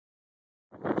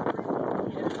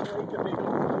take a big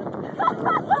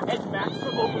and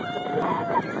maximum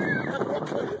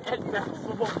and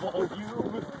maximum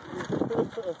volume.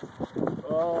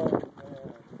 Oh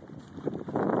man.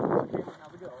 Okay,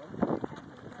 how's it going?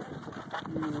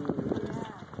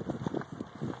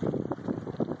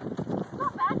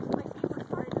 Not bad, my feet were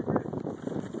starting to hurt.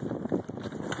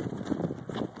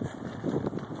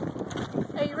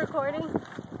 Are you recording?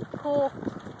 Cool.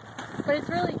 But it's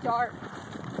really dark.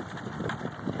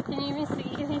 Can you even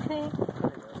see anything?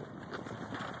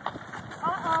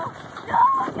 Uh-oh. No,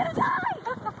 I'm gonna die!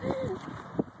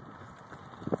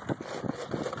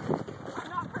 I'm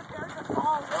not prepared to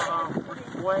fall. We're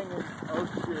swinging. Oh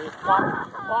shit.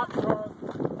 Pop trunk.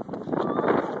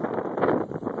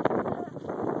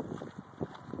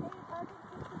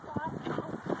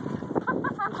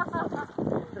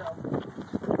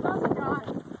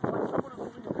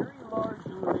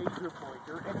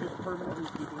 Pointer and just permanently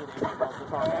keeping it in above the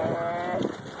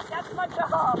target. That's my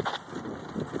job.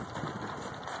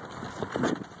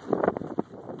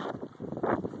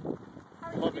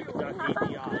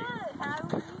 Lubbock.api.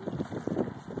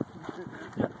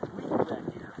 Yeah, we do that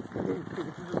here.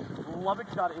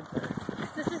 Lubbock.info.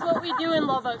 This is what we do in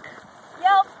Lubbock.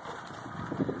 Yep.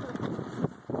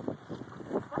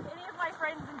 If any of my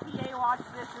friends in PA watch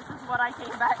this, this is what I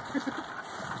came back to.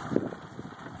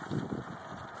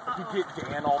 You get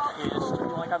Dan all pissed.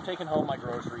 You're like, I'm taking home my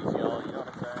groceries, yo. You know what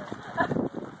I'm saying?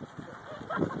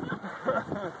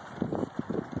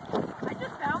 I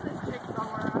just found this chick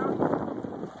somewhere. I don't know.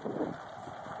 She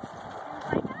was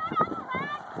like, can I have a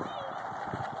rat,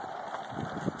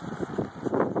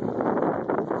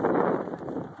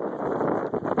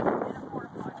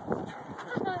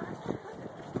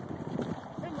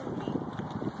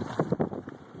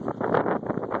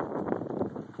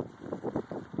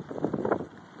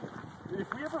 If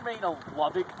we ever made a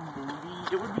Lubbock movie,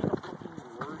 it would be the fucking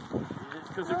worst shit.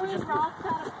 Because it would just be,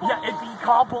 yeah, it'd be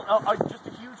just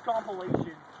a huge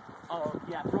compilation of,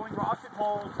 yeah, throwing rocks at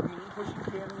poles, me pushing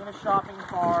Tammy in a shopping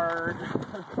cart.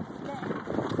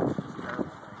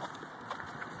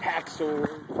 Haxor.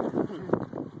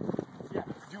 Yeah,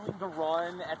 doing the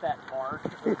run at that park.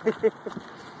 So you could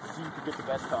get the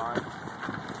best time.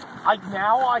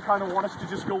 Now I kind of want us to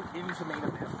just go into main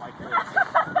event like this.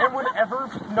 And whenever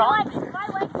not... My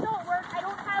legs don't work. I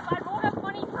don't have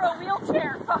money for a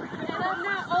wheelchair. And I'm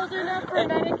not old enough for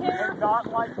Medicare. And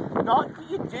not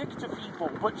be a dick to people,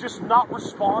 but just not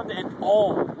respond at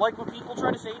all. Like when people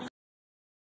try to say to you,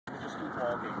 just keep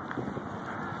walking.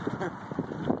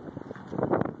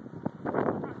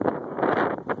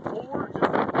 Or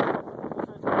just like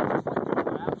do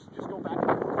laps, just go back and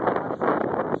forth.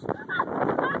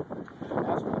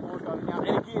 That's what we're coming down.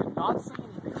 And again, not say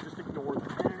anything, just ignore them.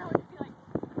 I don't know, it'd be like,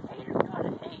 haters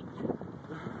gotta hate.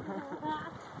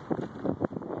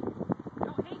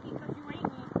 Don't hate me because you hate me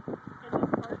in this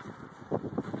part.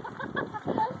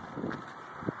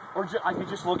 Or I could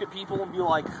just look at people and be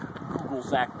like, Google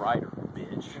Zack Ryder,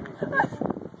 bitch.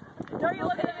 Don't you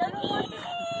look at me like,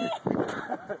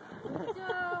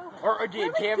 Or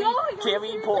again, Cammy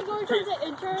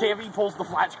pulls the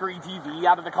flat screen TV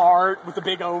out of the car with the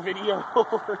big O video.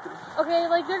 okay,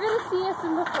 like they're gonna see us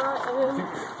in the front and dude,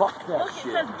 fuck that look, shit.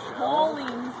 It says bowling,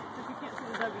 because you can't see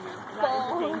the W.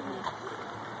 Bowling.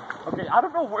 Okay, I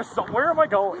don't know where am I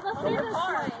going? Let's do this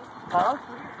way. Huh?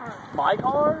 My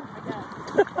car? I guess.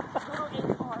 Little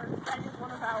 8 car. That is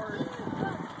one of ours.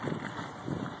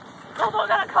 Lobo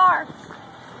got a car!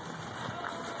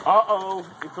 Uh-oh.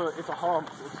 It's a hump.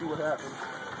 Let's see what happens.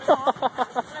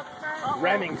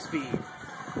 Ramming speed.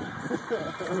 Let's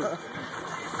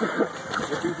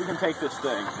see if we can take this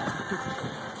thing.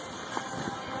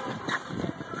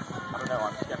 I don't know,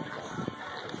 I'm skeptical.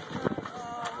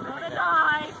 I'm gonna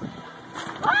die.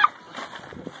 Ah!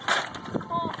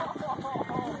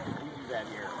 We do that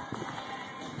here.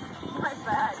 My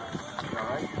bad.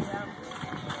 Alright? Yeah.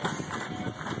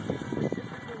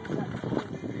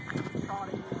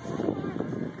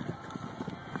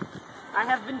 I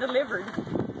have been delivered.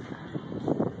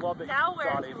 Love it. Now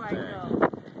where do I go?